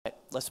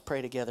Let's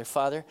pray together.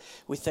 Father,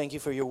 we thank you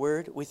for your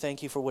word. We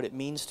thank you for what it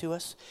means to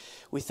us.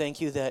 We thank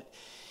you that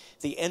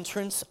the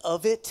entrance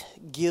of it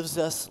gives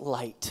us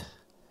light.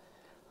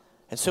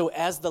 And so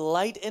as the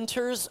light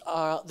enters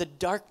the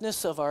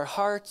darkness of our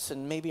hearts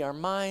and maybe our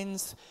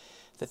minds,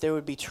 that there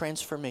would be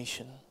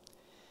transformation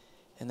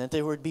and that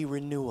there would be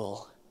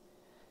renewal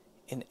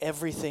in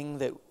everything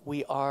that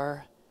we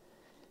are,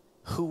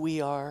 who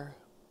we are,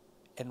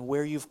 and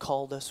where you've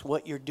called us,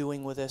 what you're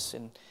doing with us,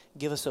 and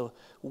give us a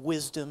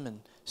wisdom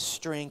and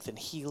strength and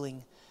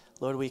healing.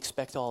 Lord, we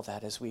expect all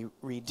that as we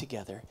read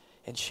together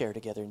and share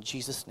together. In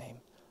Jesus' name,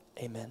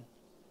 amen.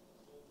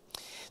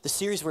 The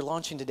series we're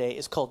launching today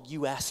is called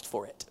You Asked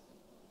For It.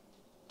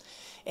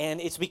 And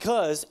it's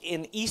because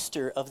in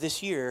Easter of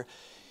this year,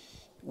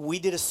 we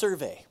did a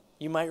survey.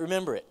 You might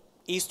remember it.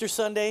 Easter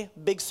Sunday,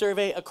 big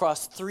survey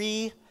across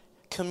 3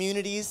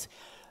 communities.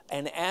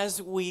 And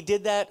as we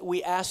did that,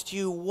 we asked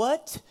you,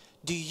 what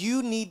do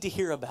you need to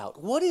hear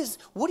about? What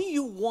do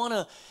you want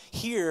to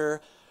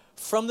hear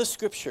from the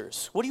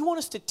scriptures? What do you want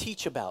us to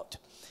teach about?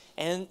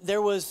 And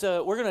there was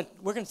we're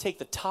gonna take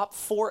the top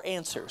 4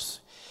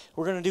 answers.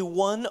 We're gonna do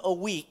one a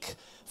week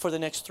for the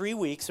next 3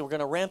 weeks, and we're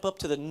gonna ramp up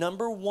to the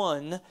number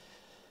 1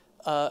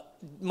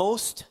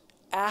 most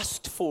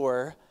asked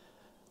for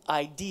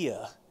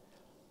idea.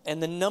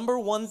 And the number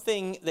 1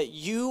 thing that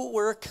you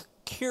were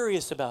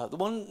curious about,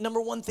 the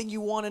number 1 thing you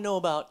want to know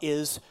about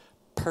is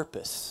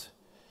purpose.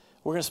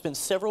 We're going to spend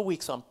several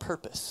weeks on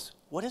purpose.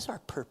 What is our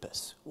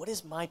purpose? What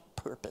is my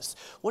purpose?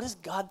 What does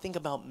God think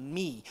about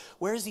me?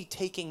 Where is he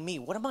taking me?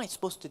 What am I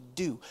supposed to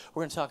do?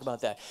 We're going to talk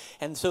about that.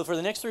 And so for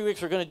the next 3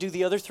 weeks, we're going to do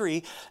the other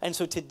 3. And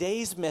so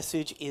today's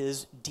message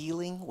is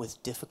dealing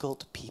with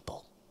difficult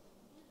people.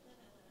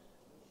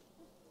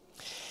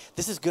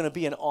 This is going to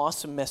be an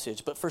awesome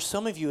message, but for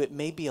some of you, it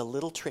may be a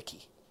little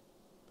tricky.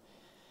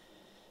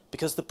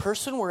 Because the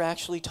person we're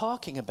actually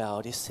talking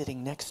about is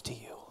sitting next to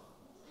you.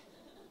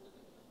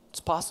 It's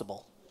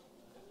possible.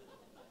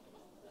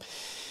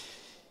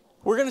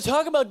 We're going to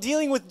talk about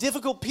dealing with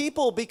difficult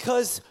people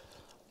because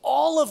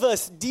all of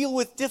us deal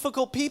with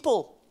difficult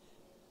people.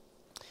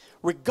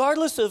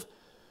 Regardless of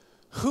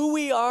who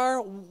we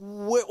are,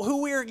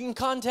 who we're in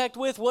contact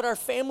with, what our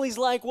family's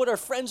like, what our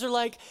friends are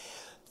like,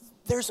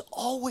 there's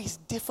always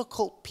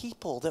difficult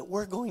people that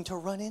we're going to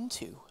run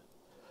into.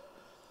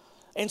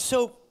 And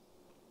so,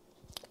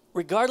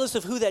 regardless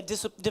of who that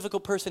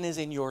difficult person is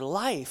in your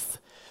life,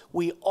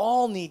 we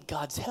all need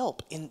God's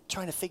help in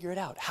trying to figure it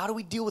out. How do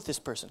we deal with this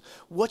person?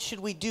 What should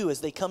we do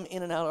as they come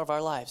in and out of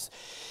our lives?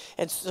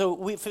 And so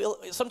we feel,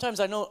 sometimes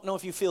I don't know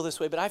if you feel this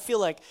way, but I feel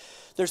like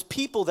there's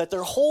people that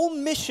their whole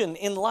mission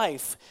in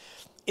life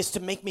is to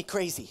make me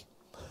crazy.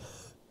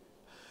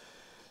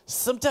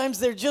 Sometimes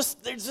they're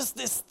just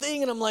this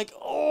thing, and I'm like,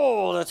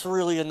 oh, that's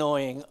really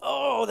annoying.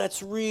 Oh,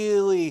 that's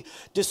really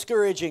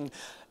discouraging.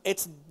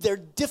 They're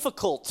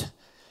difficult.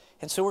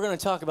 And so we're going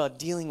to talk about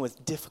dealing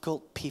with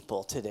difficult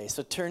people today.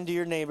 So turn to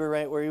your neighbor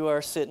right where you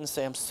are, sit and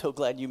say, I'm so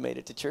glad you made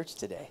it to church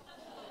today.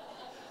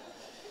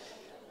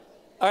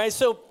 All right,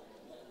 so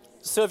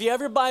if you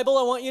have your Bible,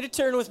 I want you to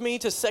turn with me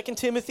to 2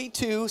 Timothy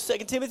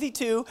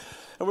 2,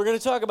 and we're going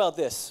to talk about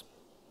this.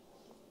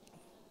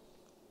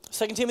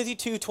 2 Timothy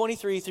 2,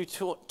 23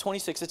 through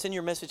 26. It's in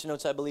your message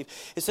notes, I believe.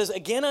 It says,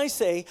 again I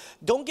say,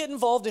 don't get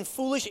involved in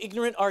foolish,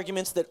 ignorant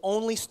arguments that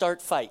only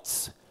start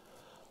fights.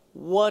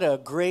 What a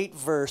great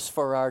verse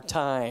for our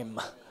time.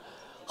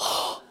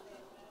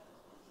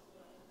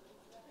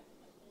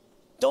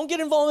 Don't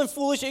get involved in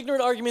foolish,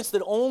 ignorant arguments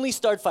that only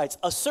start fights.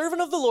 A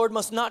servant of the Lord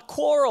must not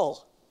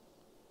quarrel,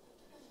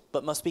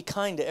 but must be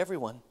kind to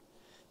everyone.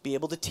 Be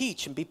able to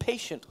teach and be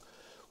patient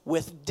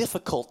with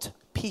difficult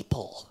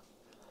people.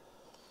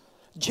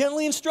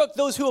 Gently instruct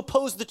those who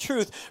oppose the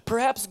truth.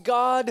 Perhaps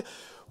God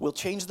will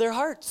change their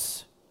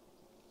hearts,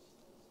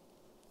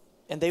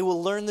 and they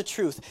will learn the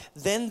truth.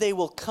 Then they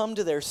will come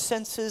to their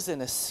senses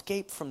and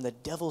escape from the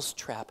devil's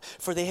trap,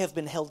 for they have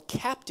been held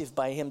captive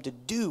by him to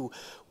do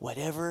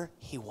whatever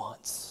he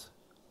wants.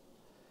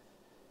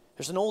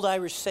 There's an old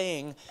Irish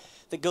saying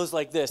that goes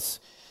like this: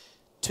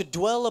 to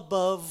dwell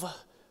above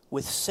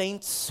with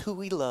saints who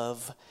we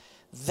love,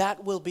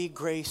 that will be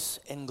grace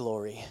and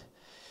glory.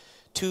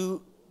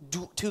 To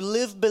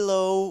live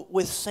below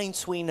with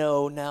saints we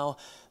know, now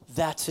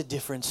that's a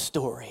different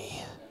story.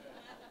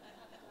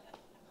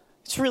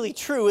 It's really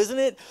true, isn't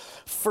it?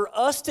 For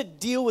us to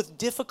deal with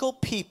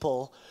difficult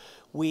people,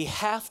 we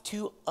have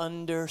to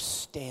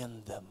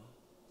understand them.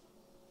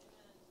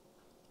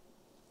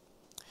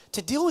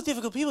 To deal with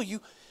difficult people,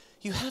 you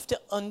have to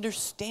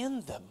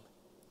understand them.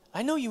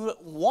 I know you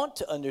want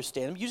to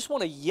understand them. You just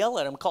want to yell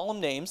at them, call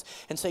them names,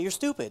 and say you're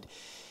stupid.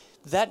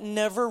 That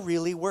never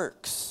really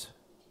works.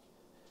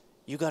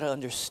 You got to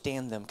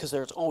understand them, because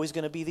there's always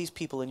going to be these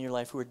people in your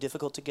life who are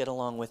difficult to get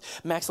along with.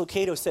 Max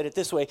Lucado said it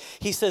this way.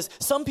 He says,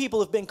 some people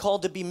have been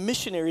called to be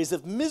missionaries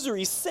of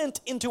misery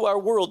sent into our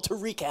world to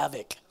wreak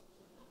havoc.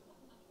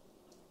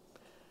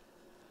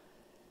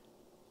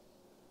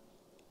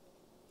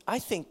 I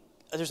think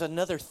there's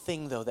another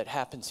thing, though, that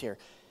happens here.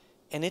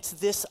 And it's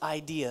this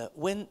idea,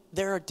 when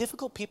there are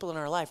difficult people in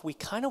our life, we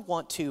kind of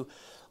want to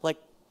like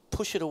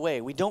push it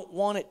away. We don't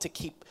want it to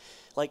keep,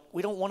 like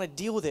we don't want to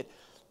deal with it.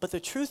 But the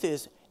truth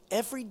is,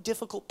 every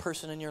difficult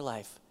person in your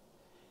life,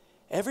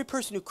 every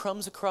person who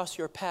comes across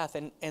your path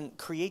and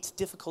creates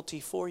difficulty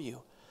for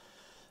you,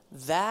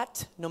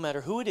 that, no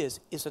matter who it is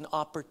an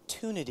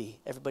opportunity.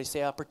 Everybody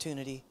say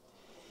opportunity.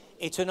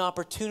 It's an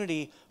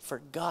opportunity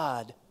for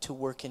God to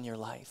work in your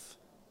life.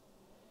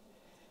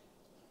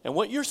 And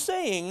what you're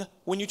saying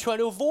when you try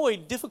to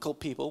avoid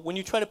difficult people, when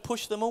you try to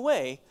push them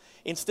away,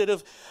 instead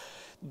of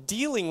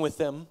dealing with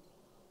them,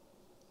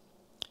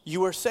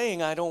 you are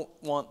saying, I don't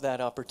want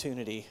that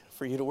opportunity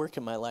for you to work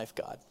in my life,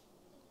 God.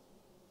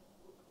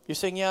 You're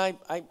saying, yeah,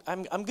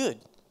 I'm good.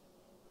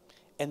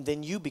 And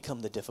then you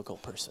become the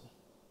difficult person.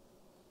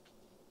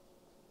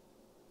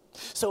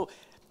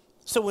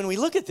 So when we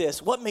look at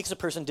this, what makes a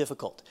person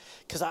difficult?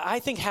 Because I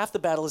think half the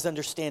battle is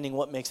understanding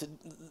what makes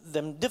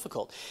them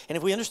difficult. And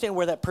if we understand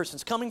where that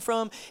person's coming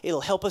from,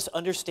 it'll help us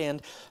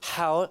understand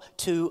how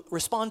to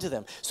respond to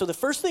them. So the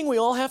first thing we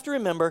all have to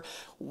remember,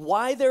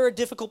 why there are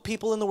difficult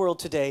people in the world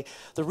today,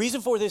 the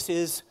reason for this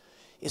is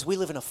we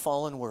live in a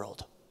fallen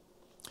world.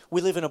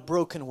 We live in a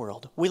broken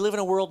world. We live in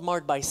a world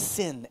marred by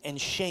sin and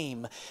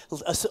shame,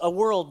 a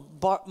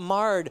world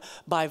marred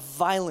by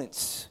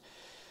violence,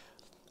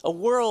 a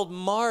world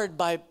marred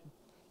by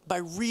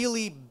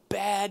really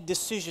bad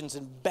decisions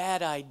and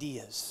bad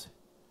ideas.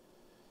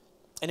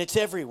 And it's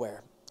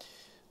everywhere.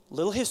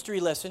 Little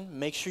history lesson,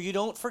 make sure you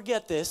don't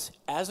forget this.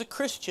 As a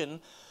Christian,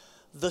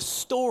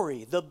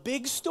 the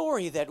big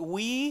story that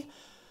we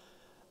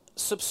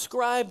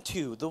subscribe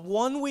to, the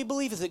one we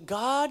believe is that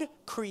God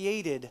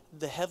created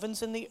the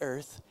heavens and the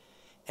earth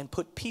and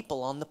put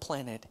people on the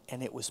planet,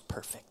 and it was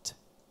perfect.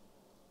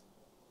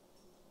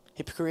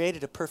 He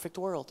created a perfect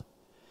world.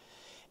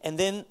 And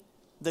then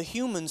the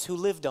humans who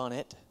lived on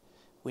it,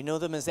 we know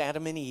them as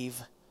Adam and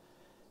Eve,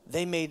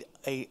 they made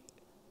a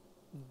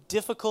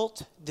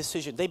difficult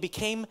decision. They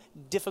became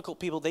difficult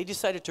people. They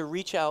decided to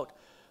reach out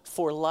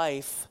for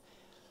life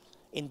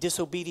in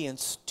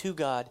disobedience to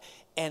God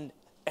and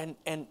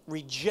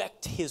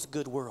reject his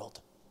good world.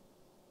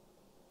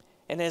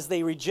 And as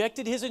they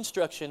rejected his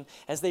instruction,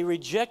 as they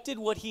rejected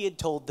what he had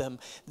told them,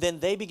 then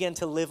they began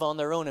to live on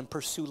their own and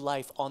pursue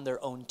life on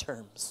their own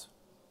terms.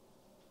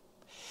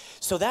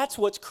 So that's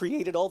what's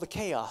created all the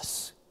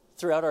chaos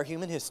throughout our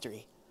human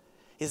history,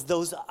 is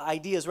those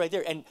ideas right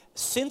there. And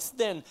since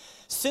then,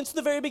 since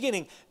the very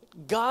beginning,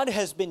 God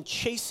has been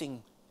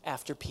chasing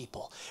after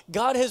people.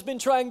 God has been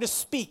trying to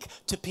speak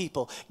to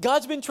people.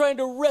 God's been trying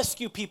to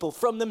rescue people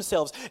from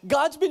themselves.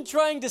 God's been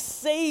trying to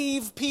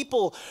save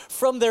people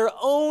from their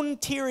own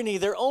tyranny,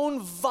 their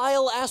own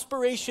vile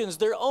aspirations,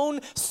 their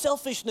own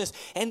selfishness.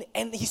 And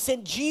he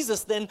sent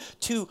Jesus then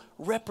to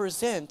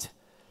represent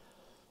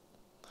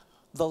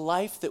the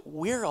life that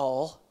we're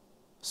all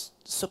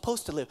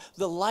supposed to live.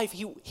 The life,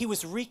 he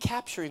was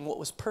recapturing what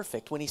was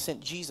perfect when he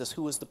sent Jesus,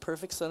 who was the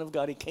perfect Son of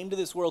God. He came to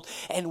this world,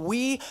 and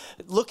we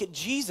look at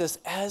Jesus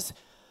as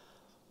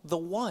the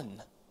one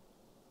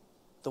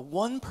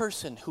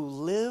person who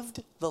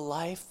lived the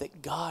life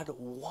that God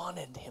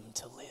wanted him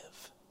to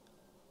live.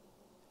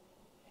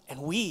 And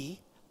we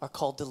are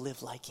called to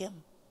live like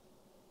him.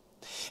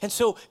 And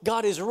so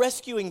God is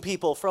rescuing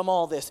people from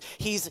all this.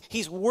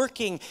 He's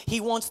working. He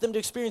wants them to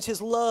experience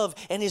his love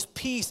and his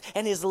peace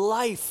and his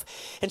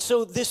life. And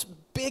so this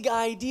big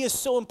idea is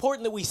so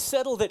important that we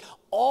settle that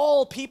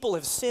all people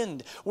have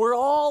sinned. We're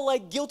all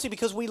like guilty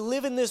because we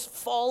live in this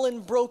fallen,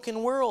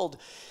 broken world.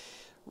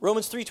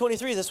 Romans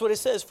 3:23, that's what it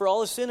says. For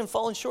all have sinned and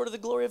fallen short of the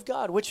glory of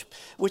God, which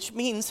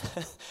means,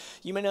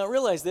 you may not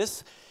realize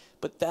this,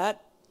 but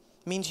that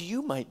means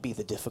you might be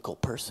the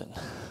difficult person.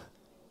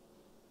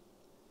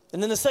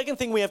 And then the second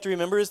thing we have to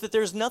remember is that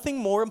there's nothing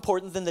more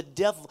important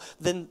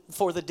than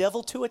for the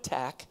devil to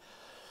attack.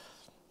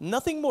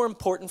 Nothing more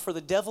important for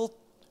the devil.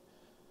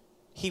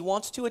 He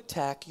wants to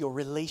attack your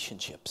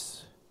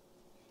relationships.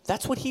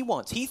 That's what he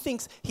wants. He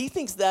thinks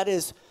that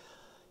is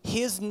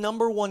his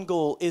number one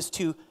goal, is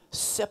to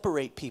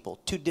separate people,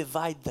 to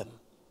divide them,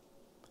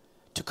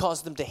 to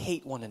cause them to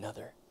hate one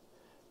another,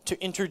 to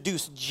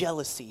introduce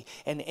jealousy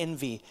and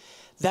envy.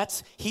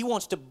 He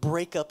wants to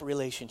break up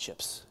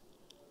relationships.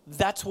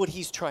 That's what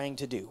he's trying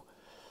to do.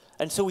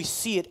 And so we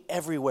see it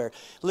everywhere.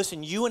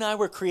 Listen, you and I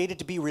were created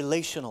to be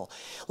relational.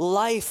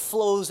 Life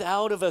flows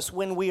out of us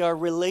when we are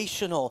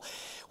relational.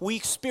 We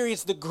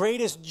experience the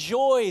greatest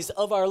joys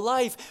of our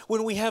life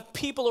when we have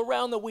people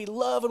around that we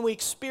love and we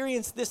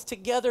experience this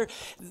together.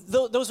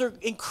 Those are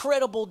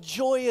incredible,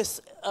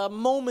 joyous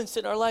moments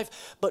in our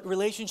life. But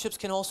relationships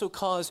can also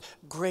cause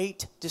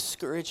great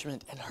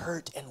discouragement and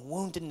hurt and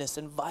woundedness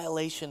and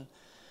violation.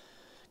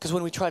 Because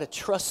when we try to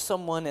trust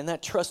someone and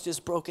that trust is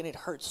broken, it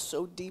hurts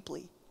so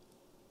deeply.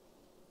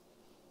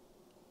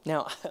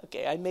 Now,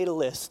 okay, I made a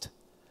list.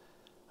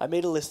 I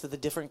made a list of the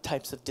different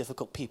types of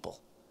difficult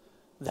people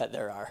that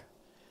there are.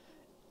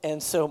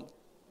 And so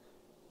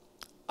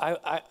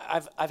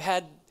I've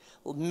had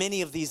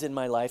many of these in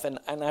my life, and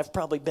I've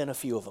probably been a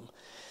few of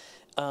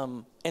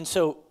them. And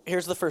so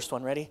here's the first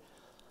one. Ready?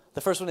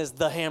 The first one is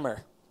the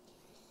hammer.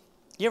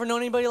 You ever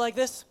known anybody like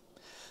this?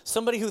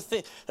 Somebody who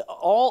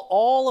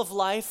all of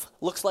life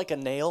looks like a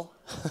nail,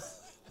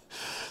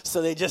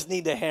 so they just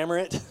need to hammer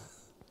it.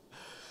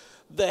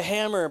 The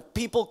hammer,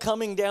 people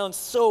coming down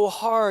so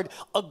hard,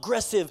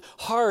 aggressive,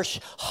 harsh,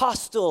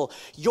 hostile.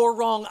 You're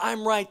wrong,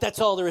 I'm right, that's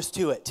all there is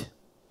to it.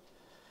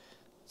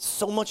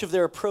 So much of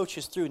their approach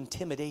is through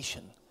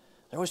intimidation.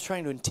 They're always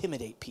trying to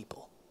intimidate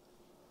people.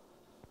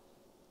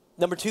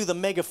 Number 2, the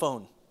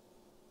megaphone.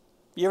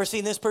 You ever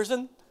seen this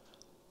person?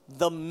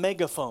 The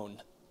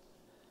megaphone.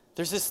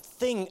 There's this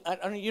thing,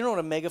 you know what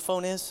a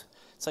megaphone is?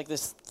 It's like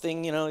this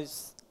thing,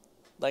 it's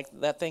like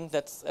that thing.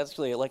 That's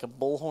actually like a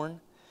bullhorn.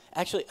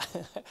 Actually,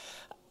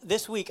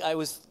 this week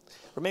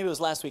or maybe it was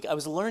last week, I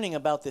was learning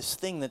about this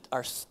thing that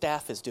our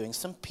staff is doing.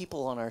 Some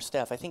people on our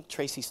staff, I think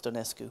Tracy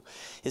Stonescu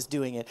is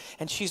doing it.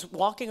 And she's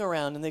walking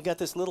around, and they've got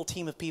this little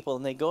team of people,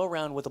 and they go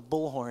around with a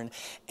bullhorn,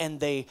 and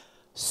they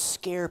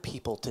scare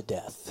people to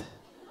death.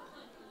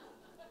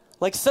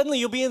 Like suddenly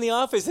you'll be in the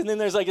office, and then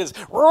there's like this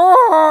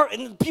roar,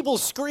 and people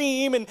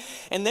scream,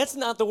 and that's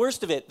not the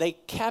worst of it. They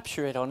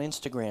capture it on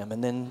Instagram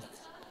and then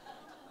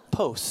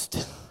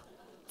post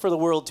for the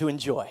world to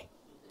enjoy.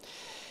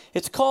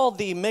 It's called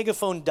the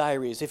Megaphone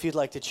Diaries, if you'd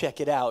like to check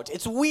it out.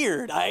 It's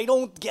weird. I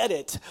don't get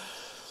it.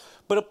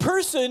 But a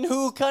person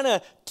who kind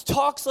of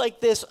talks like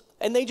this,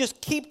 and they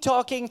just keep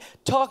talking,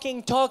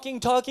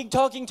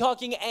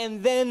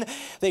 and then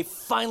they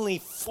finally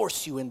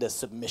force you into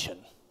submission.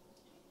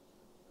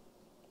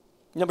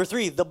 Number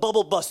 3, the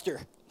bubble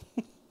buster.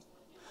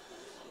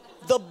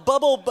 The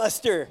bubble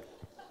buster.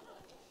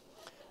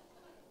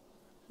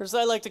 Or as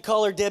I like to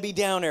call her, Debbie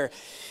Downer.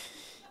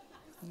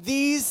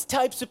 These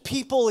types of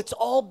people, it's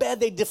all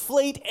bad. They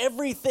deflate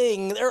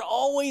everything. They're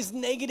always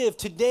negative.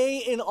 Today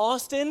in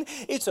Austin,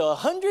 it's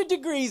 100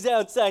 degrees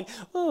outside.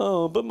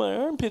 Oh, but my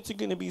armpits are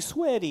going to be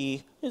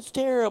sweaty. It's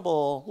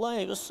terrible.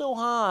 Life is so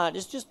hot.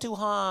 It's just too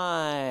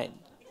hot.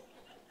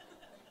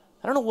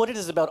 I don't know what it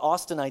is about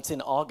Austinites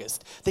in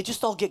August. They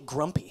just all get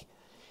grumpy.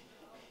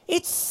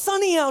 It's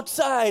sunny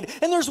outside,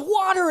 and there's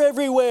water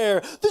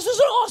everywhere. This is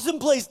an awesome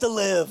place to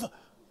live.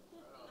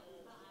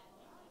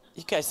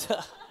 You guys...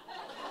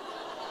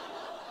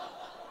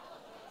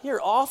 You're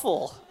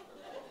awful.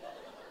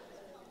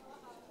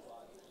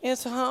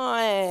 It's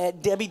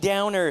hot. Debbie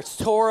Downer. It's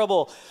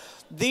horrible.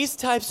 These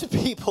types of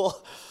people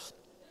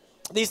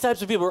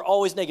are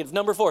always negative.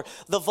 Number 4,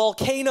 the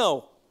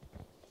volcano.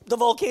 The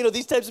volcano.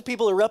 These types of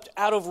people erupt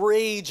out of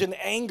rage and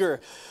anger.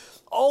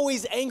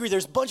 Always angry.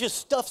 There's a bunch of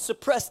stuff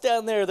suppressed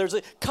down there. There's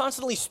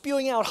constantly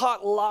spewing out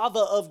hot lava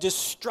of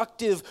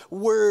destructive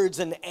words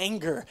and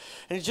anger.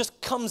 And it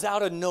just comes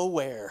out of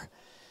nowhere.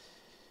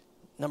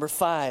 Number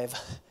 5,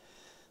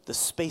 the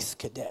space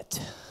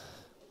cadet.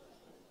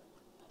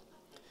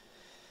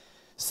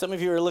 Some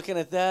of you are looking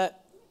at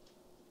that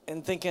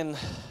and thinking,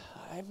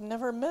 I've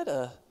never met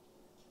a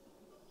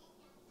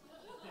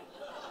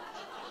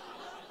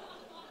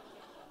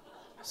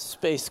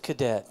space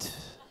cadet.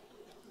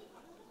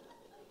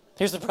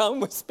 Here's the problem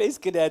with space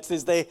cadets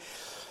is they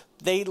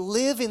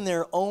live in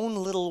their own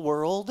little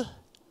world,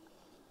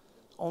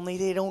 only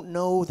they don't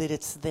know that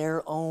it's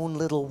their own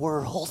little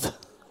world.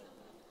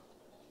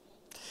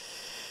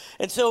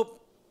 And so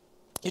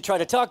you try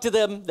to talk to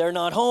them, they're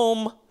not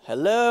home.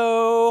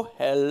 Hello.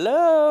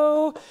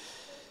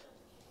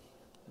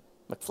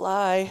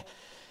 McFly.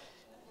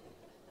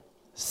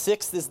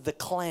 6th is the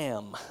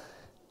clam.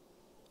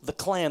 The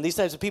clam. These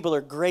types of people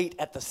are great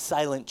at the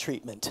silent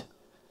treatment.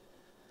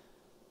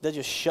 They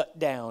just shut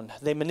down.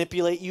 They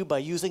manipulate you by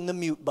using the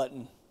mute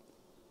button.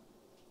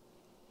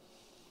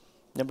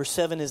 Number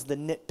 7 is the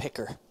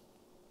nitpicker.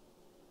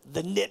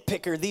 The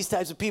nitpicker. These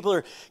types of people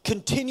are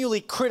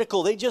continually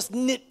critical. They just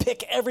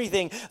nitpick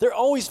everything. They're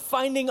always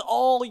finding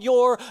all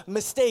your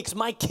mistakes.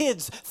 My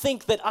kids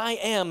think that I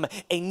am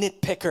a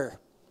nitpicker.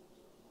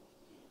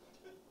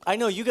 I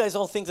know you guys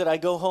all think that I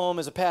go home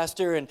as a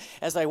pastor, and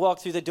as I walk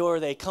through the door,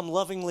 they come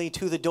lovingly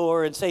to the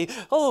door and say,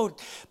 "Oh,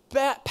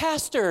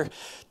 Pastor,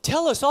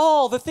 tell us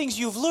all the things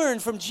you've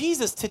learned from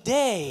Jesus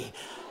today."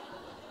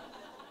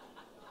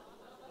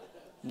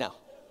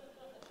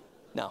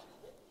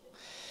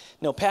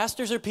 No,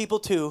 pastors are people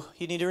too.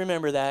 You need to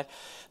remember that.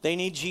 They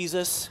need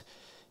Jesus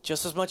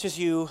just as much as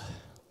you,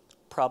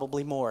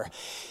 probably more.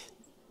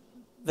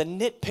 The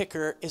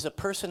nitpicker is a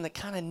person that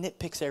kind of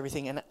nitpicks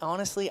everything. And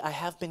honestly, I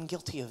have been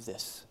guilty of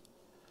this.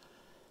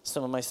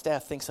 Some of my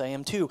staff thinks I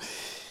am too.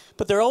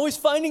 But they're always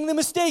finding the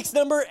mistakes.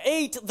 Number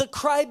 8, the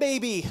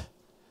crybaby.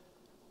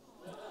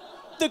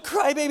 The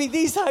crybaby.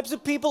 These types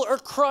of people are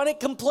chronic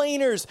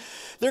complainers.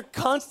 They're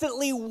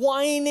constantly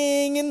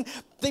whining and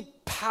they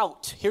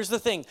pout. Here's the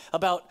thing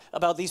about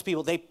these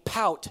people. They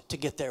pout to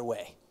get their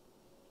way.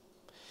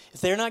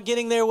 If they're not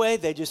getting their way,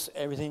 they just,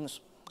 everything's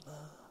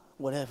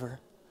whatever.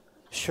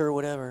 Sure,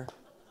 whatever.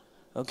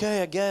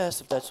 Okay, I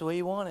guess, if that's the way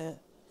you want it.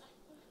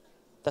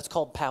 That's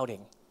called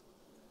pouting.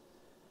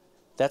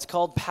 That's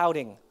called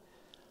pouting.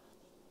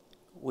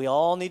 We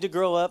all need to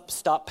grow up,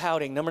 stop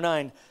pouting. Number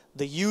 9,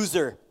 the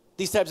user.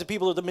 These types of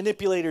people are the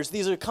manipulators.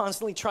 These are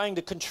constantly trying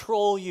to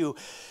control you,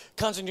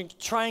 constantly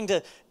trying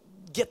to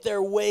get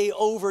their way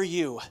over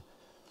you.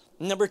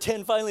 Number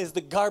 10, finally, is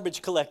the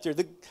garbage collector.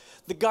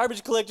 The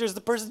garbage collector is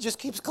the person who just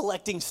keeps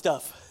collecting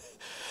stuff.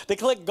 They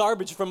collect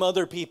garbage from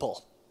other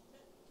people.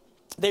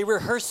 They're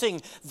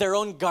rehearsing their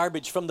own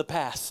garbage from the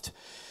past.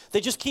 They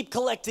just keep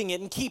collecting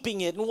it and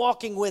keeping it and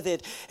walking with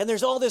it. And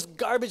there's all this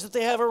garbage that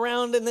they have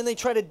around, and then they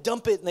try to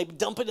dump it, and they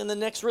dump it in the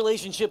next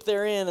relationship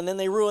they're in, and then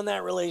they ruin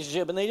that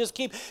relationship, and they just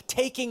keep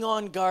taking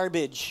on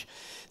garbage.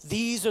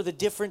 These are the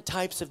different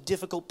types of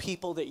difficult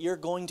people that you're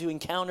going to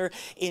encounter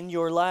in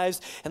your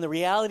lives. And the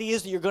reality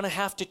is that you're going to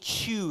have to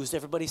choose.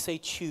 Everybody say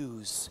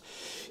choose.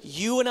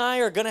 You and I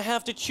are going to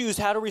have to choose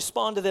how to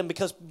respond to them,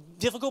 because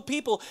difficult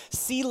people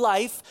see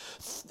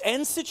life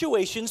and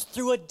situations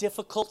through a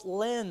difficult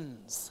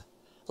lens.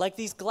 Like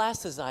these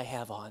glasses I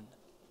have on.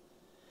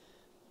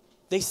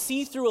 They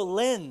see through a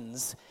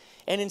lens,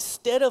 and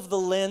instead of the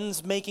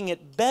lens making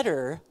it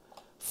better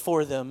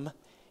for them,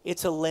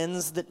 it's a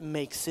lens that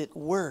makes it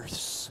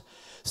worse.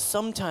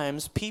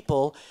 Sometimes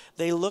people,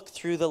 they look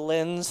through the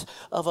lens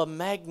of a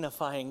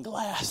magnifying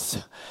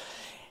glass,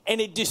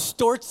 and it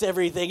distorts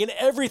everything, and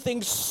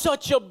everything's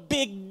such a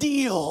big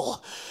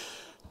deal.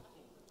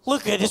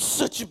 Look at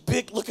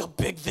it, look how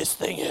big this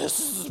thing is.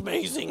 This is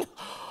amazing.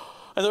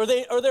 Or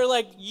they're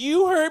like,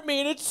 you hurt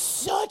me, and it's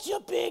such a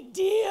big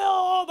deal.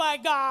 Oh my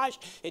gosh.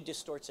 It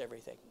distorts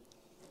everything.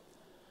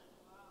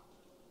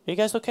 Are you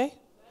guys okay?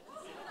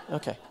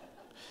 Okay.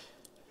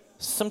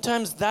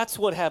 Sometimes that's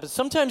what happens.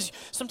 Sometimes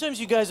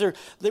you guys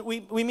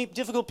we meet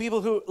difficult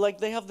people who, like,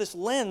 they have this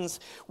lens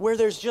where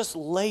there's just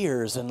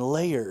layers and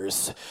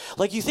layers.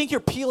 Like, you think you're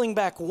peeling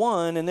back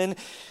one, and then,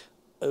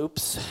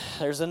 oops,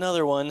 there's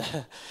another one.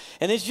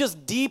 And it's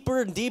just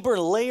deeper and deeper,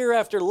 layer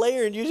after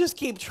layer, and you just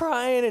keep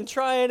trying,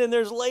 and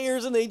there's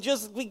layers, and they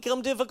just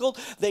become difficult.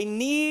 They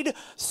need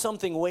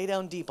something way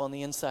down deep on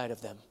the inside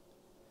of them.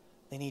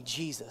 They need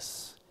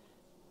Jesus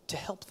to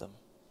help them.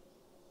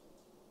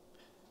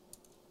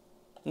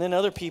 And then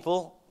other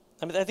people,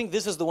 I think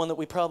this is the one that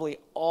we probably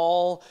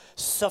all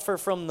suffer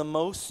from the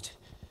most.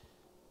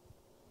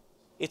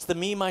 It's the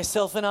me,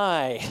 myself, and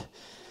I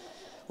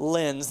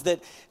lens,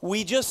 that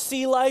we just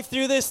see life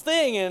through this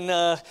thing,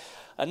 and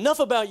enough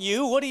about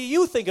you, what do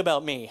you think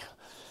about me?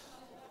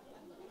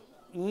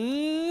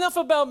 Enough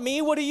about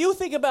me, what do you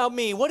think about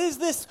me? What is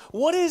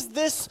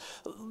this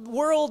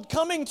world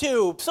coming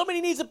to?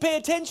 Somebody needs to pay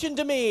attention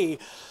to me.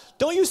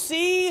 Don't you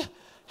see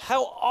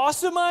how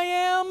awesome I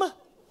am?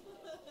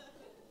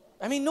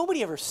 I mean,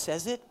 nobody ever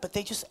says it, but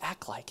they just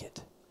act like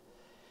it.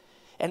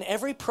 And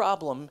every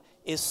problem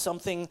is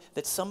something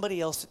that somebody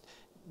else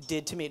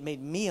did to me. It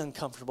made me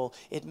uncomfortable.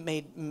 It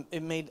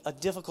made a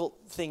difficult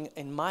thing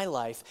in my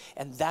life,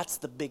 and that's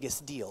the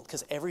biggest deal,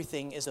 because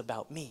everything is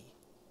about me.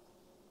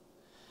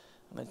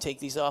 I'm going to take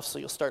these off so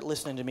you'll start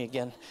listening to me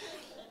again.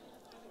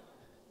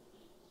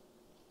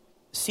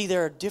 See,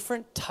 there are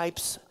different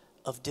types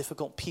of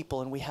difficult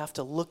people, and we have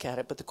to look at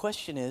it. But the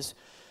question is,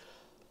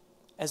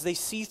 as they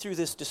see through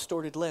this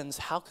distorted lens,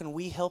 how can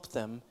we help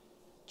them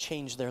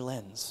change their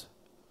lens?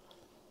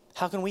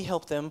 How can we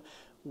help them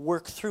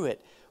work through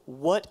it?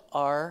 What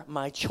are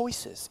my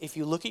choices? If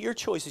you look at your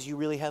choices, you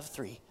really have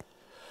three.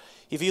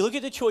 If you look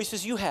at the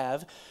choices you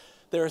have,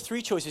 there are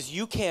three choices.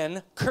 You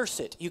can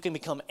curse it. You can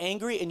become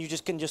angry, and you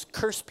can just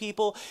curse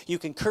people. You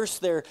can curse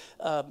their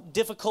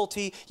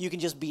difficulty. You can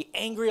just be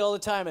angry all the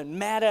time and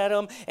mad at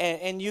them,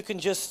 and you can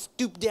just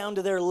stoop down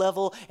to their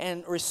level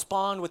and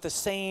respond with the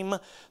same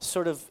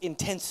sort of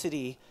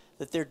intensity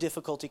that their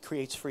difficulty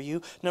creates for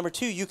you. Number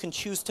two, you can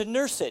choose to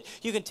nurse it.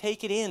 You can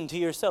take it in to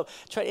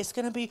yourself. It's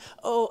going to be,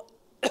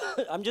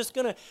 I'm just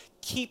going to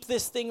keep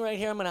this thing right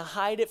here. I'm going to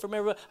hide it from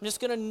everyone. I'm just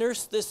going to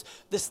nurse this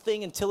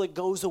thing until it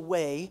goes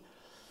away.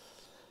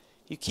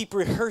 You keep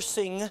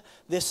rehearsing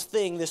this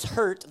thing, this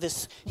hurt,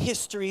 this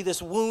history,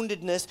 this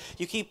woundedness.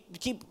 You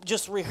keep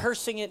just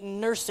rehearsing it and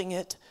nursing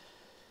it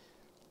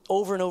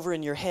over and over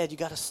in your head. You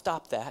got to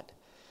stop that.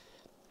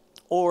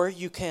 Or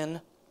you can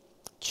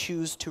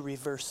choose to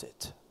reverse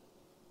it.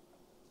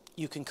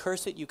 You can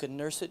curse it, you can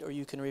nurse it, or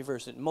you can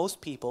reverse it. Most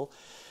people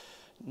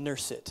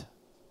nurse it.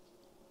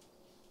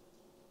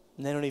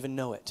 And they don't even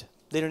know it.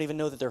 They don't even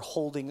know that they're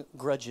holding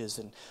grudges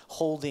and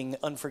holding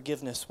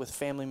unforgiveness with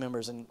family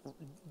members and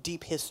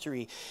deep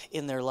history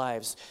in their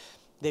lives.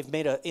 They've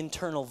made an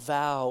internal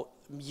vow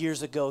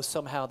years ago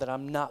somehow that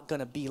I'm not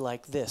going to be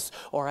like this,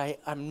 or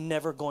I'm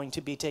never going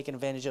to be taken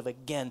advantage of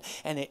again,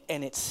 and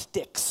it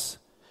sticks.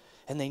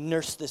 And they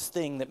nurse this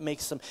thing that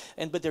makes them,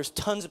 but there's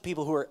tons of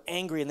people who are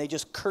angry and they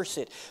just curse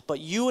it. But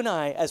you and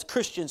I, as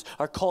Christians,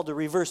 are called to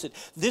reverse it.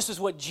 This is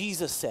what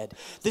Jesus said.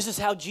 This is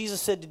how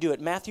Jesus said to do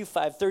it. Matthew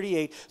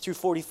 5:38 through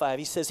 45.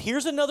 He says,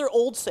 here's another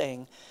old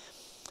saying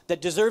that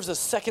deserves a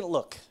second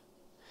look.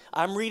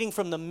 I'm reading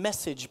from the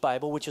Message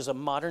Bible, which is a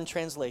modern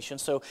translation.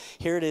 So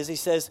here it is. He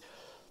says,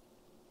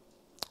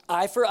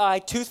 eye for eye,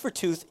 tooth for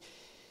tooth.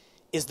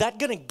 Is that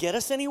going to get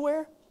us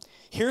anywhere?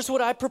 Here's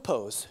what I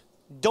propose.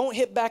 Don't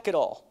hit back at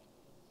all.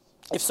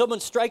 If someone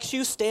strikes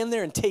you, stand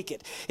there and take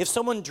it. If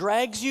someone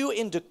drags you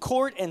into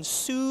court and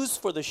sues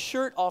for the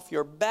shirt off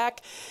your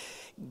back,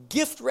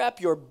 gift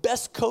wrap your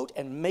best coat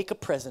and make a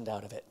present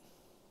out of it.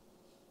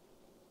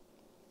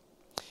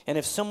 And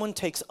if someone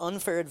takes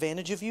unfair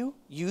advantage of you,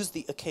 use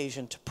the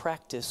occasion to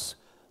practice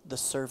the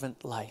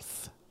servant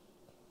life.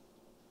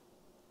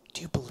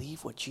 Do you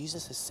believe what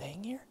Jesus is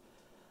saying here?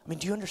 I mean,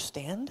 do you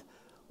understand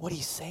what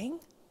he's saying?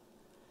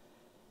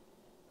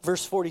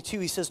 Verse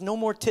 42, he says, no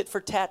more tit for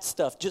tat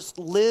stuff. Just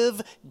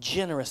live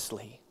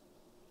generously.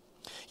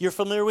 You're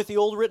familiar with the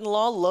old written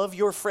law, love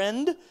your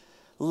friend,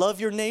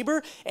 love your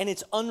neighbor, and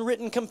its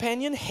unwritten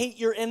companion, hate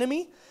your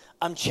enemy.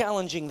 I'm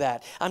challenging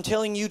that. I'm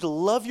telling you to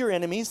love your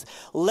enemies.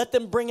 Let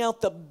them bring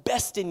out the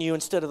best in you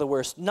instead of the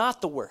worst,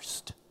 not the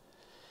worst.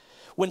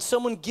 When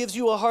someone gives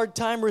you a hard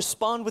time,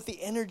 respond with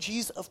the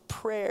energies of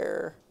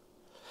prayer.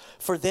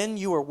 For then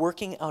you are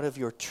working out of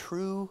your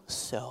true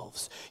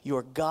selves,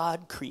 your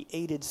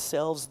God-created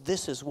selves.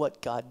 This is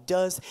what God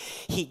does.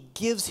 He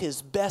gives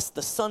his best,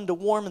 the sun to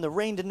warm and the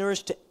rain to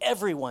nourish to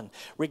everyone,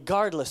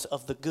 regardless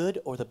of the good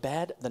or the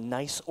bad, the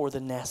nice or the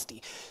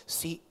nasty.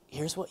 See,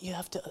 here's what you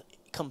have to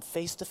come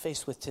face to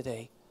face with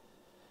today,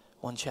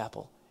 One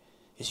Chapel,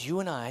 is you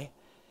and I,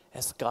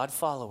 as God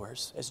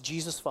followers, as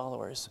Jesus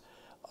followers,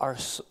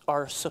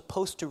 are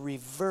supposed to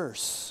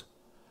reverse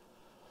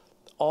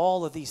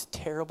all of these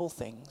terrible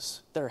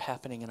things that are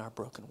happening in our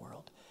broken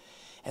world.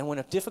 And when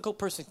a difficult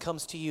person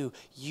comes to you,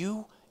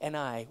 you and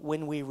I,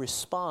 when we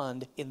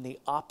respond in the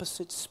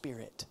opposite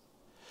spirit,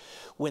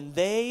 when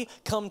they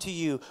come to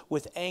you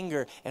with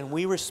anger and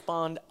we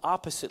respond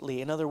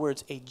oppositely, in other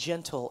words, a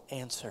gentle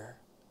answer.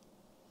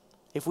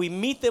 If we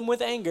meet them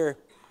with anger,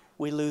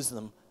 we lose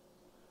them.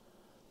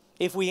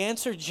 If we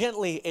answer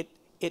gently, it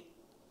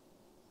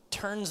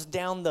turns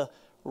down the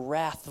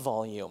wrath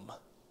volume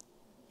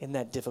in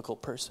that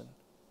difficult person.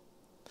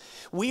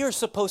 We are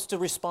supposed to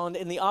respond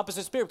in the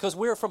opposite spirit because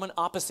we're from an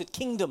opposite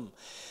kingdom.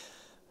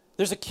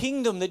 There's a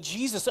kingdom that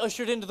Jesus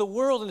ushered into the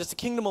world, and it's a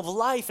kingdom of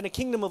life and a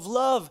kingdom of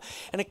love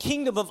and a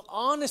kingdom of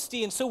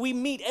honesty. And so we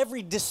meet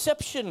every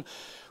deception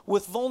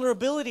with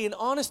vulnerability and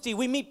honesty.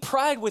 We meet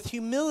pride with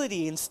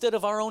humility instead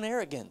of our own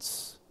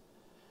arrogance.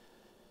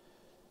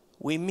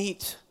 We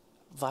meet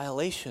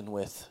violation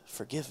with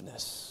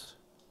forgiveness.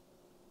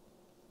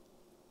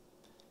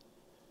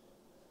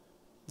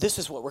 This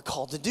is what we're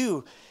called to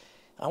do.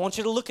 I want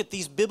you to look at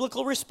these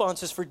biblical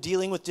responses for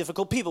dealing with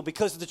difficult people,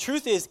 because the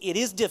truth is, it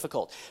is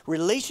difficult.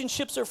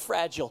 Relationships are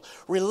fragile.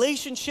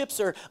 Relationships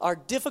are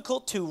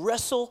difficult to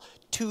wrestle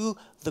to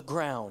the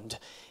ground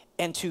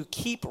and to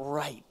keep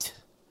right.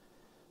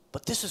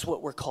 But this is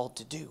what we're called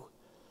to do.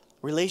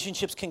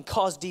 Relationships can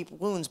cause deep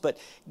wounds, but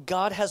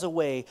God has a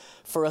way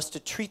for us to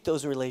treat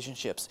those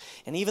relationships.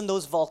 And even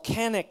those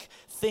volcanic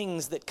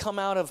things that come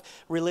out of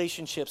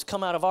relationships,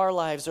 come out of our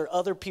lives or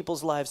other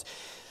people's lives,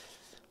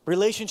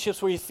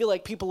 relationships where you feel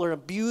like people are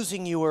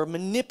abusing you or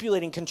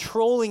manipulating,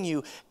 controlling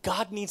you,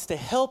 God needs to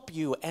help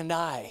you and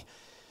I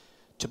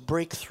to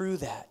break through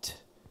that,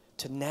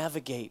 to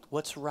navigate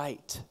what's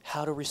right,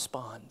 how to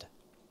respond.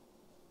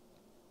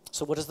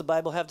 So what does the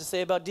Bible have to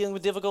say about dealing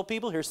with difficult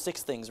people? Here's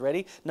 6 things.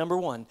 Ready? Number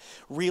 1,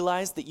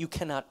 realize that you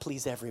cannot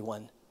please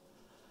everyone.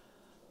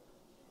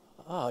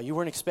 Oh, you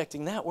weren't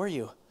expecting that, were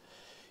you?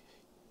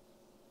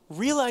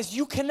 Realize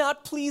you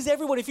cannot please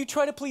everyone. If you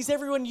try to please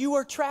everyone, you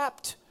are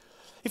trapped.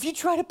 If you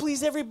try to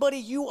please everybody,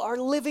 you are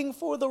living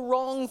for the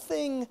wrong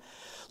thing.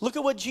 Look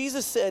at what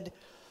Jesus said.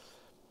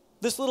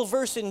 This little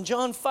verse in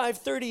John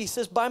 5:30, he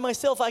says, by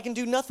myself I can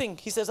do nothing.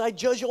 He says, I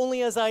judge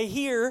only as I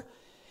hear,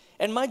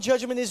 and my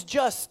judgment is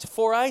just,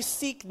 for I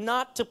seek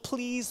not to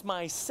please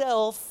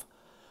myself,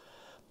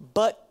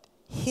 but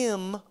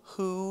him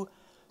who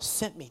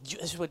sent me.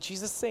 This is what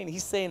Jesus is saying.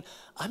 He's saying,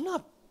 I'm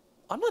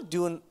not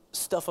doing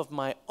stuff of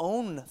my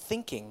own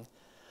thinking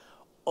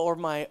or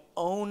my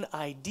own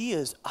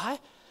ideas.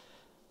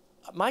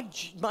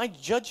 My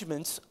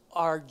judgments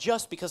are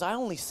just because I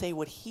only say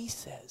what he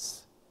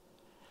says.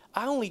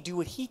 I only do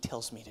what he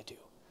tells me to do.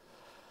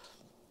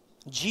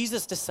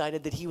 Jesus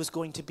decided that he was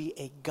going to be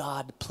a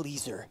God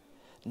pleaser,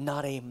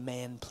 not a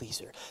man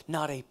pleaser,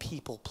 not a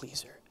people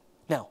pleaser.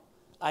 Now,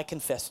 I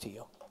confess to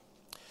you,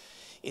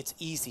 it's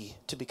easy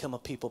to become a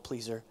people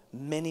pleaser.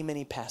 Many,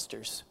 many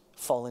pastors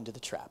fall into the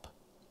trap.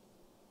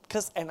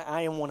 And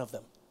I am one of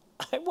them.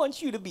 I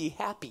want you to be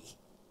happy.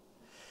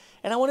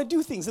 And I want to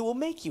do things that will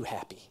make you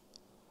happy.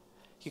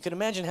 You can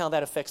imagine how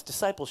that affects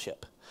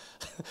discipleship.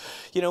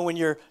 When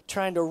you're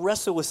trying to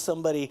wrestle with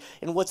somebody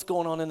and what's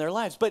going on in their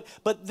lives.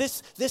 But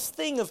this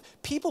thing of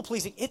people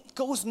pleasing, it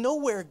goes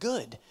nowhere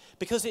good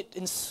because it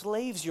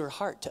enslaves your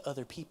heart to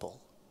other people.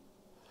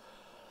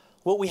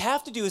 What we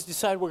have to do is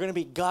decide we're going to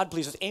be God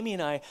pleasers. Amy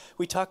and I,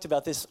 we talked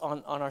about this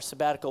on our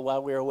sabbatical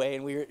while we were away,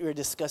 and we were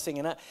discussing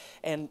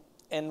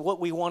and what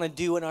we want to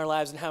do in our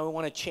lives and how we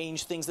want to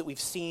change things that we've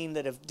seen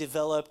that have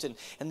developed. And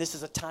this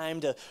is a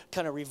time to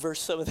kind of reverse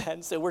some of that.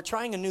 And so we're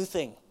trying a new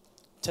thing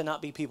to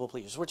not be people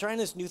pleasers. We're trying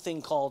this new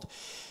thing called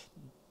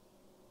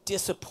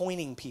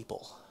disappointing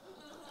people.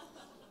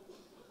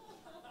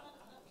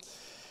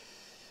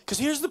 Because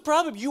here's the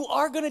problem. You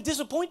are going to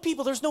disappoint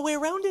people. There's no way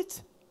around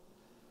it.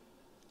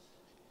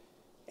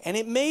 And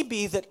it may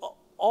be that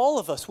all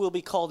of us will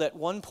be called at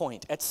one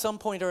point, at some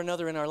point or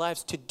another in our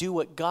lives, to do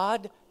what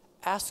God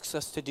asks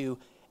us to do,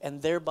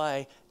 and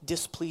thereby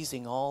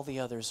displeasing all the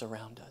others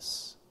around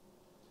us.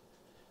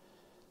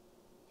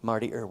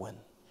 Marty Irwin.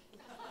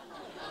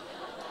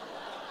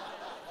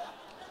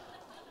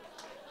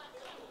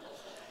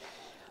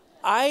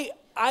 I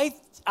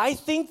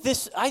think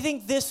this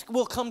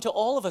will come to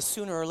all of us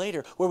sooner or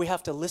later, where we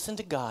have to listen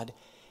to God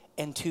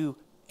and to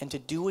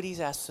do what he's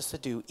asked us to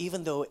do,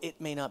 even though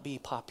it may not be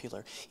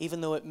popular,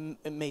 even though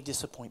it may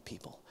disappoint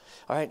people.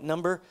 All right,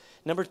 number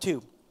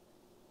two.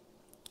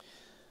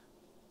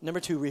 Number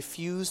two,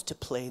 refuse to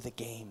play the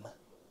game.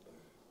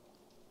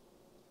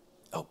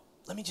 Oh,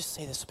 let me just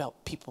say this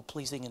about people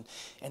pleasing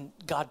and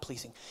God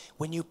pleasing.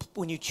 When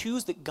you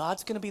choose that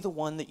God's going to be the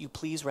one that you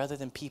please rather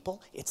than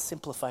people, it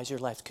simplifies your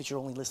life because you're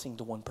only listening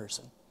to one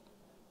person.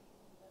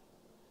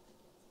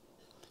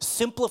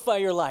 Simplify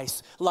your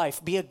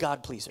life. Be a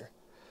God pleaser.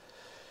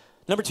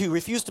 Number two,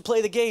 refuse to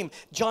play the game.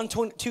 John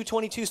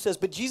 2:22 says,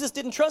 but Jesus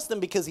didn't trust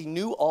them because he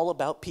knew all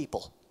about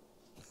people.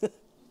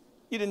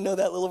 You didn't know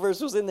that little verse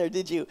was in there,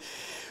 did you?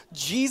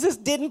 Jesus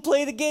didn't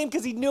play the game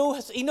because he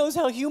knows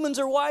how humans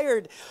are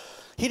wired.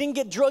 He didn't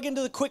get drug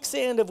into the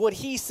quicksand of what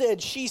he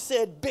said, she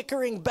said,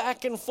 bickering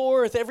back and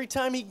forth. Every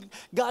time he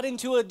got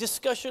into a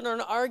discussion or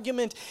an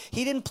argument,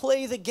 he didn't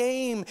play the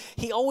game.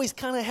 He always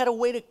kind of had a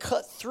way to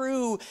cut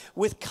through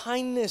with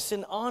kindness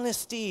and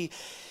honesty.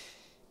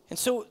 And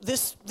so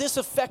this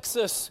affects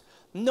us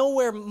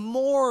nowhere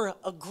more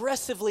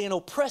aggressively and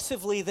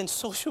oppressively than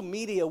social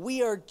media.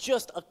 We are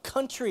just a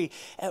country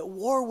at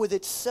war with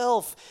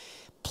itself,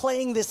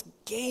 playing this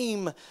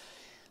game.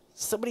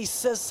 Somebody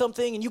says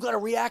something and you got to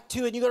react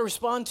to it and you got to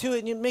respond to it,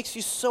 and it makes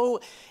you so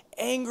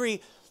angry.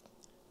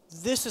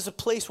 This is a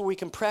place where we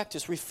can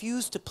practice.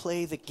 Refuse to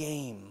play the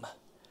game.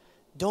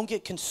 Don't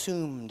get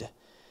consumed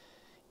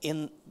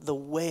in the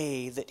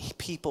way that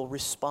people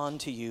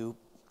respond to you.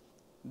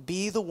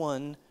 Be the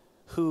one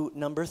who,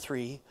 number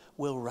three,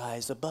 will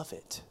rise above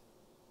it.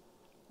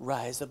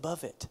 Rise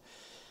above it.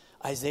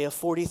 Isaiah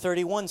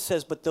 40:31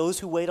 says, but those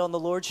who wait on the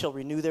Lord shall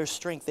renew their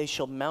strength. They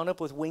shall mount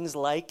up with wings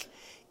like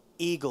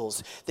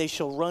eagles. They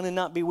shall run and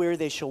not be weary.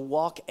 They shall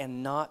walk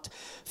and not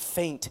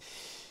faint.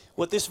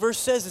 What this verse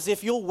says is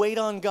if you'll wait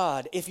on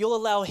God, if you'll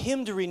allow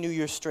him to renew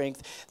your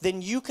strength,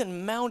 then you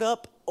can mount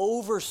up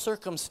over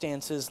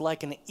circumstances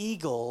like an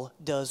eagle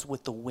does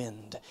with the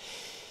wind.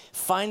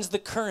 Finds the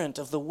current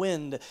of the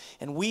wind,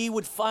 and we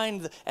would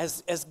find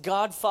as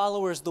God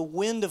followers the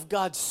wind of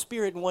God's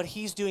Spirit and what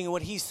he's doing and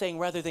what he's saying,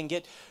 rather than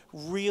get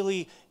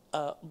really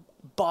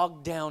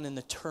bogged down in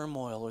the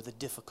turmoil or the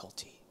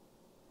difficulty.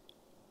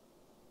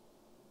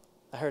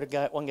 I heard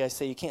one guy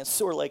say you can't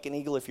soar like an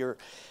eagle if you're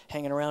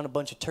hanging around a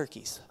bunch of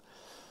turkeys.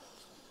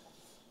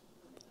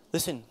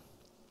 Listen,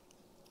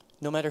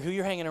 no matter who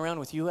you're hanging around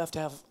with, you have to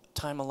have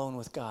time alone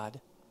with God,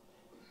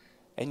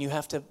 and you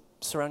have to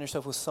surround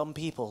yourself with some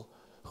people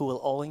who will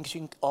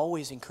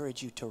always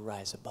encourage you to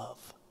rise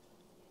above.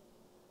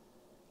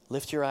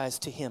 Lift your eyes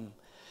to him.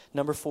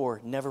 Number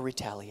four, never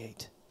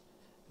retaliate.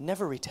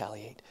 Never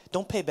retaliate.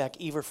 Don't pay back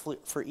evil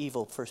for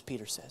evil, 1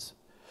 Peter says.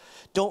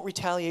 Don't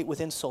retaliate with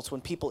insults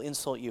when people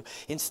insult you.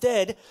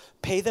 Instead,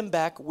 pay them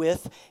back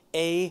with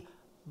a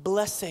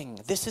blessing.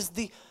 This is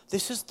the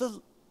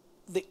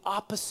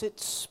opposite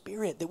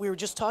spirit that we were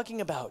just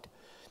talking about.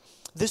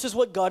 This is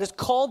what God has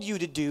called you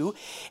to do,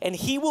 and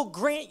he will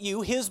grant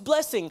you his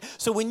blessing.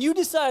 So when you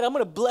decide, I'm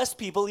going to bless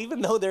people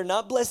even though they're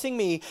not blessing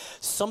me,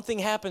 something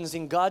happens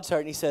in God's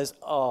heart, and he says,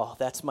 oh,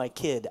 that's my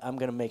kid. I'm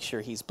going to make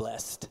sure he's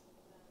blessed.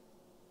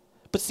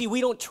 But see,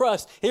 we don't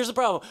trust. Here's the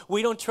problem.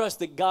 We don't trust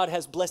that God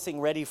has blessing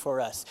ready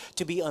for us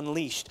to be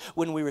unleashed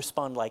when we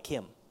respond like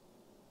him.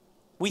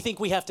 We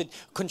think we have to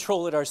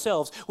control it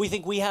ourselves. We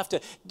think we have to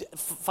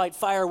fight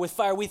fire with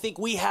fire. We think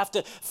we have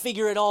to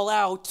figure it all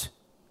out.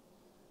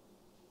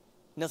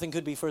 Nothing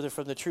could be further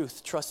from the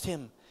truth. Trust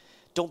him.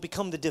 Don't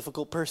become the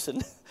difficult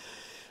person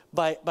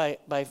by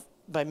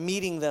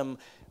meeting them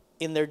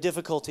in their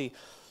difficulty.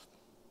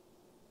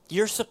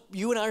 You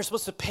and I are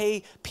supposed to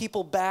pay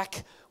people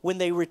back when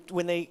they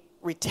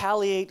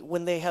retaliate,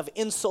 when they have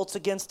insults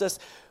against us.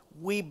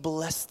 We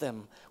bless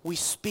them. We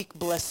speak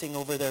blessing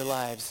over their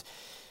lives.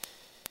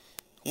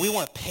 We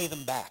want to pay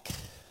them back.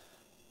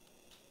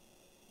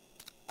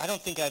 I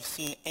don't think I've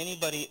seen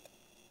anybody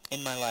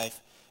in my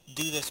life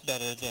do this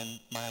better than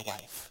my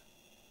wife.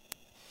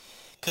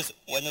 Because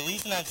the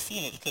reason I've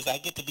seen it is because I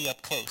get to be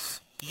up close.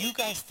 You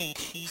guys think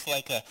she's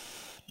like a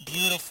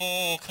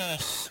beautiful, kind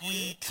of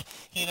sweet,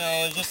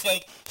 just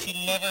like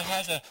she never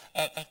has a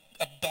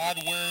bad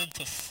word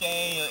to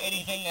say or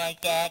anything like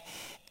that.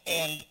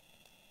 And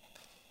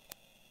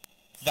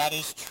that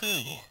is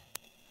true.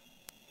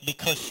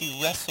 Because she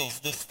wrestles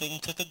this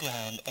thing to the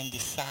ground and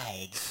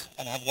decides,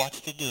 and I've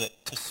watched her do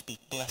it, to speak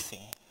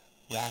blessing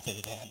rather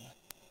than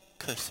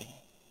cursing.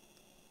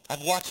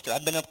 I've watched her.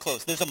 I've been up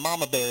close. There's a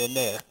mama bear in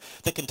there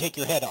that can take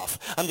your head off.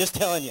 I'm just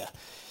telling you.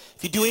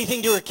 If you do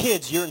anything to her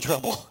kids, you're in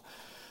trouble.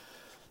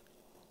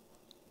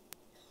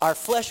 Our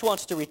flesh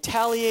wants to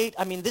retaliate.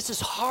 I mean, this is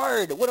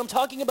hard. What I'm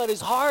talking about is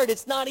hard.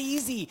 It's not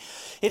easy.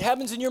 It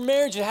happens in your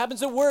marriage. It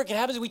happens at work. It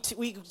happens,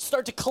 we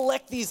start to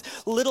collect these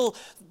little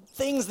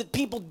things that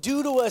people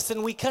do to us,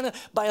 and we kind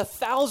of, by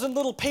 1,000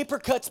 little paper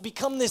cuts,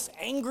 become this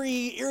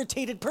angry,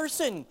 irritated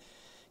person.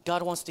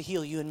 God wants to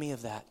heal you and me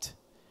of that.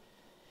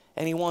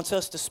 And he wants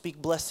us to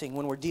speak blessing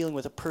when we're dealing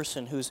with a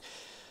person who's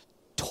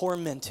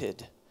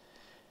tormented.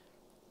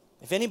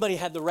 If anybody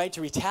had the right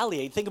to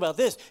retaliate, think about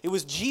this. It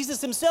was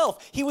Jesus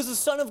himself. He was the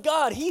Son of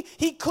God.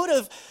 He could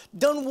have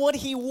done what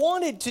he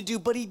wanted to do,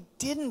 but he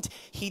didn't.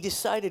 He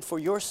decided for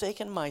your sake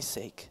and my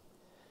sake.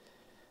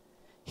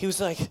 He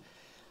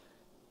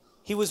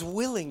was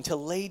willing to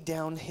lay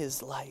down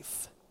his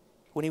life.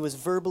 When he was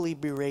verbally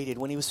berated,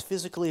 when he was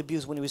physically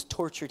abused, when he was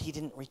tortured, he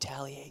didn't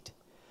retaliate.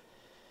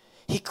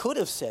 He could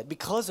have said,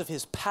 because of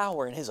his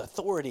power and his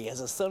authority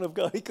as a Son of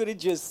God, he could have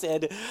just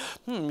said,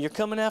 you're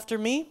coming after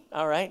me?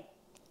 All right.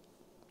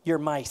 You're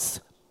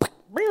mice.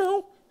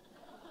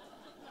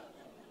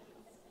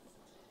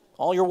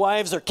 All your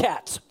wives are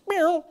cats.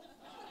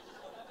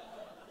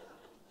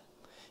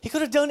 He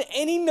could have done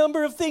any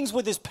number of things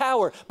with his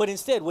power, but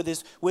instead, with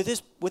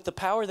the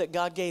power that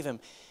God gave him,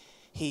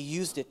 he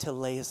used it to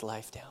lay his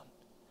life down.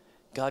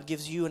 God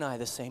gives you and I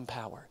the same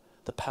power,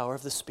 the power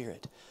of the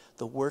Spirit,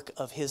 the work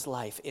of his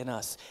life in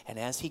us. And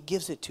as he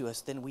gives it to us,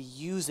 then we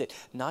use it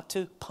not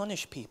to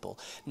punish people,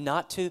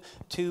 not to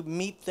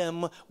meet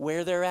them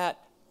where they're at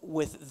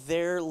with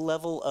their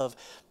level of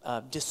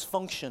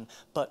dysfunction,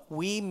 but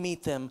we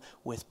meet them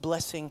with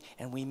blessing,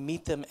 and we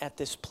meet them at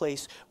this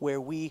place where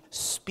we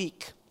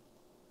speak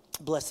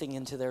blessing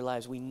into their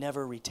lives. We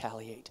never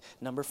retaliate.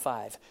 Number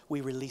 5,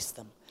 we release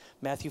them.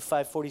 Matthew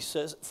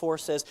 5:44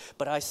 says,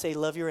 but I say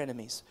love your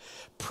enemies.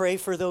 Pray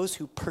for those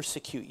who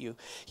persecute you.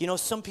 You know,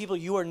 some people,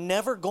 you are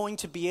never going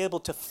to be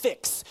able to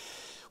fix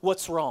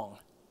what's wrong,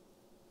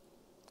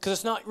 because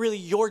it's not really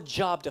your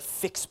job to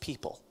fix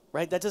people.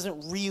 Right? That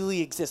doesn't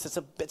really exist.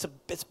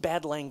 It's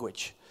bad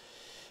language.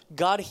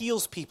 God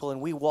heals people,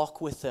 and we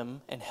walk with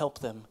them and help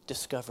them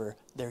discover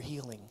their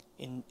healing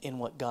in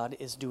what God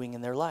is doing in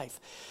their life.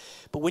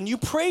 But when you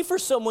pray for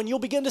someone, you'll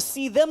begin to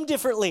see them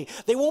differently.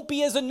 They won't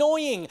be as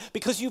annoying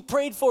because you've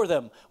prayed for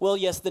them. Well,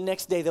 yes, the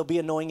next day they'll be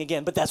annoying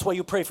again, but that's why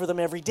you pray for them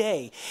every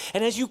day.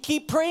 And as you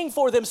keep praying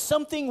for them,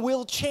 something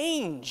will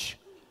change.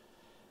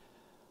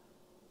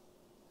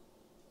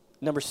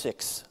 Number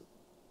 6,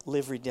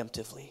 live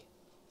redemptively.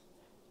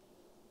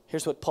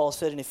 Here's what Paul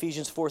said in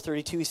Ephesians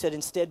 4:32. He said,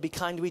 instead, be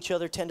kind to each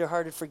other,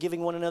 tenderhearted, forgiving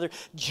one another,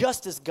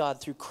 just as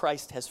God through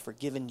Christ has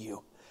forgiven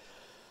you.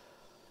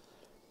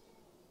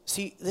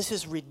 See, this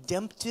is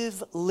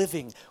redemptive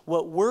living.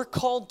 What we're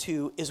called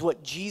to is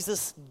what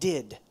Jesus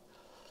did.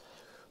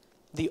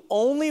 The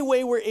only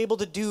way we're able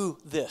to do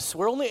this,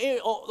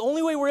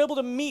 only way we're able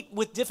to meet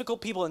with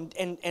difficult people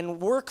and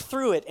work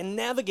through it and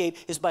navigate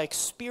is by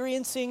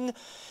experiencing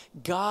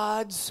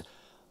God's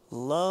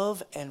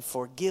love and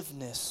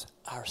forgiveness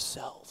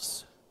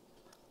ourselves.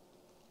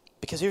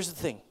 Because here's the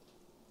thing.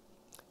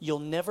 You'll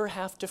never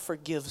have to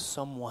forgive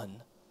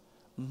someone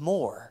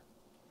more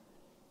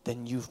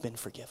than you've been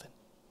forgiven.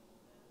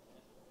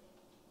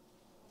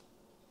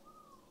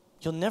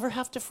 You'll never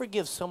have to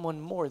forgive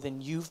someone more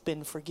than you've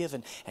been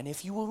forgiven. And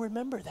if you will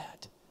remember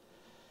that,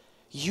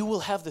 you will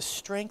have the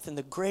strength and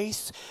the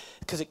grace,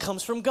 because it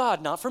comes from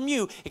God, not from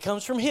you. It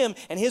comes from him,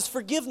 and his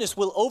forgiveness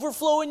will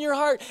overflow in your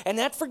heart, and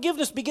that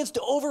forgiveness begins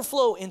to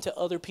overflow into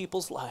other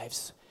people's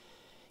lives,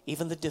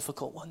 even the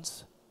difficult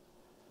ones.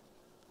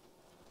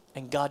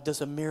 And God does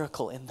a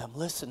miracle in them.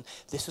 Listen,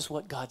 this is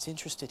what God's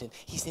interested in.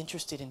 He's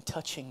interested in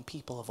touching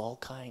people of all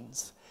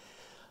kinds,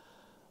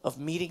 of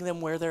meeting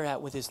them where they're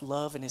at with his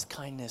love and his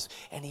kindness,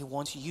 and he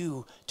wants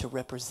you to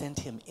represent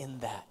him in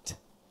that.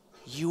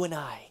 You and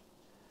I.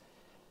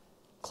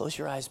 Close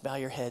your eyes, bow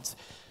your heads.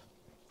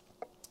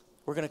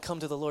 We're going to come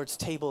to the Lord's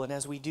table, and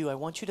as we do, I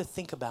want you to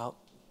think about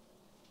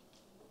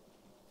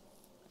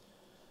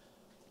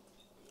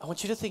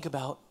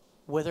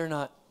whether or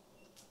not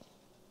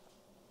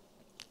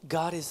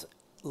God is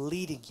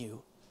leading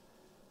you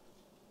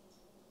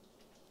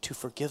to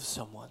forgive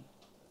someone.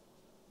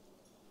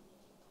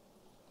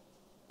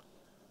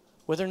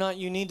 Whether or not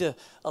you need to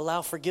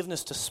allow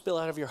forgiveness to spill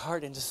out of your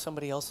heart into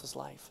somebody else's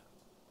life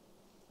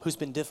who's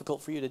been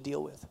difficult for you to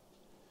deal with.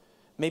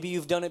 Maybe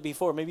you've done it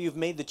before. Maybe you've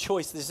made the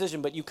choice, the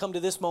decision, but you come to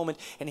this moment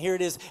and here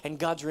it is, and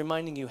God's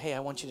reminding you, hey, I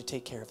want you to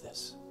take care of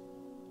this.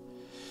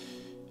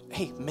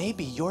 Hey,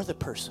 maybe you're the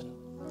person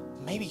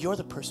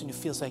who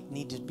feels like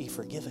need to be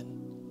forgiven.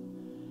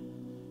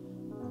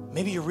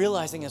 Maybe you're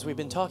realizing, as we've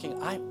been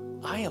talking, I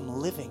am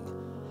living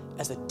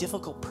as a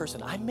difficult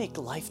person. I make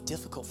life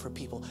difficult for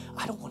people.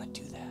 I don't want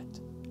to do that.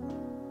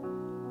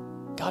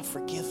 God,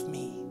 forgive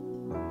me.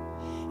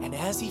 And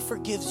as he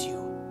forgives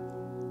you,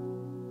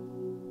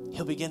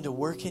 he'll begin to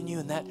work in you,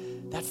 and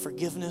that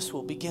forgiveness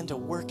will begin to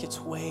work its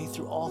way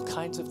through all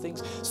kinds of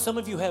things. Some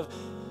of you have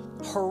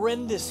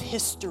horrendous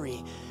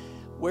history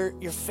where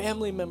your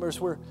family members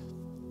were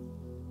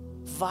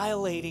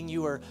violating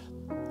you or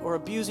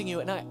abusing you,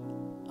 and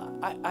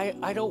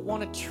I don't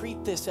want to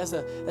treat this as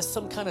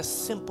some kind of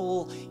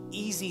simple,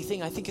 easy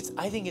thing. I think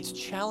it's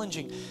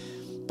challenging.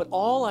 But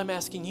all I'm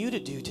asking you to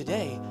do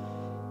today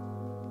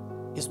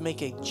is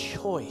make a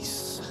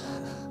choice.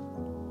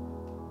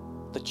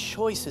 The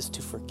choice is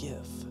to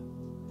forgive.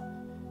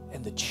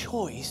 And the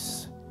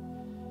choice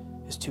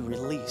is to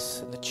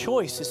release. And the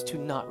choice is to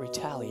not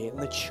retaliate.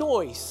 And the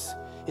choice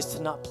is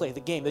to not play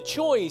the game. The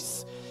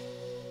choice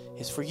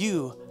is for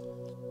you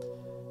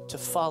to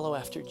follow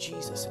after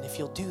Jesus. And if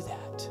you'll do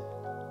that,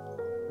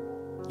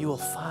 you will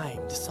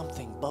find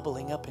something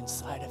bubbling up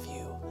inside of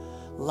you.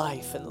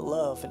 Life and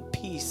love and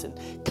peace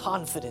and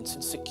confidence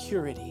and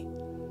security.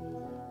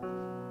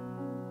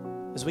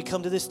 As we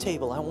come to this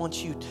table, I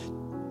want you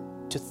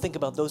to think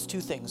about those two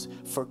things.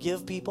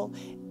 Forgive people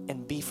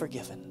and be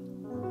forgiven.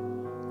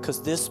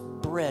 Because this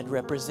bread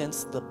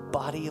represents the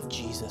body of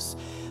Jesus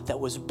that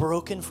was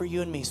broken for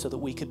you and me so that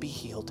we could be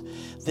healed.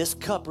 This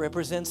cup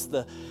represents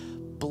the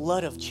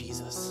blood of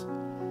Jesus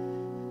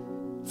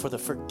for the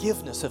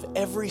forgiveness of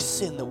every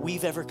sin that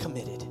we've ever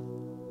committed.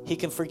 He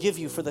can forgive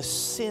you for the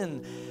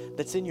sin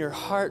that's in your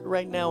heart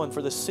right now and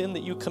for the sin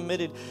that you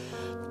committed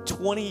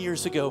 20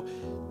 years ago.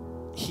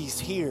 He's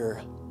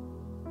here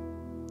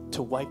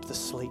to wipe the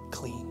slate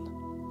clean.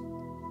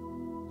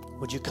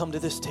 Would you come to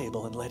this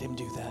table and let him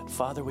do that?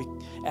 Father, we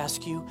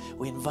ask you,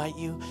 we invite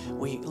you,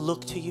 we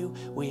look to you,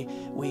 we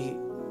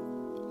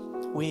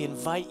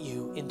invite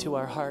you into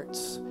our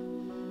hearts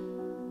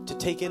to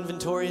take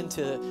inventory and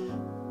to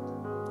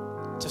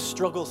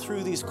struggle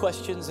through these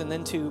questions and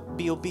then to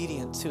be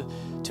obedient,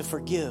 to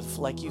forgive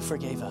like you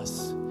forgave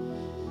us.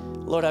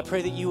 Lord, I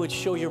pray that you would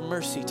show your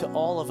mercy to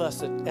all of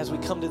us as we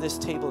come to this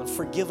table and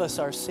forgive us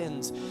our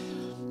sins,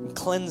 and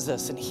cleanse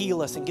us and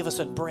heal us and give us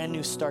a brand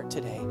new start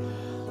today.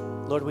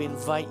 Lord, we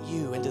invite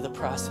you into the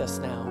process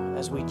now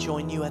as we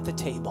join you at the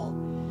table.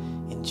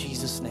 In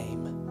Jesus'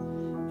 name,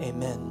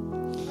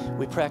 amen.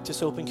 We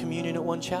practice open communion at One Chapel.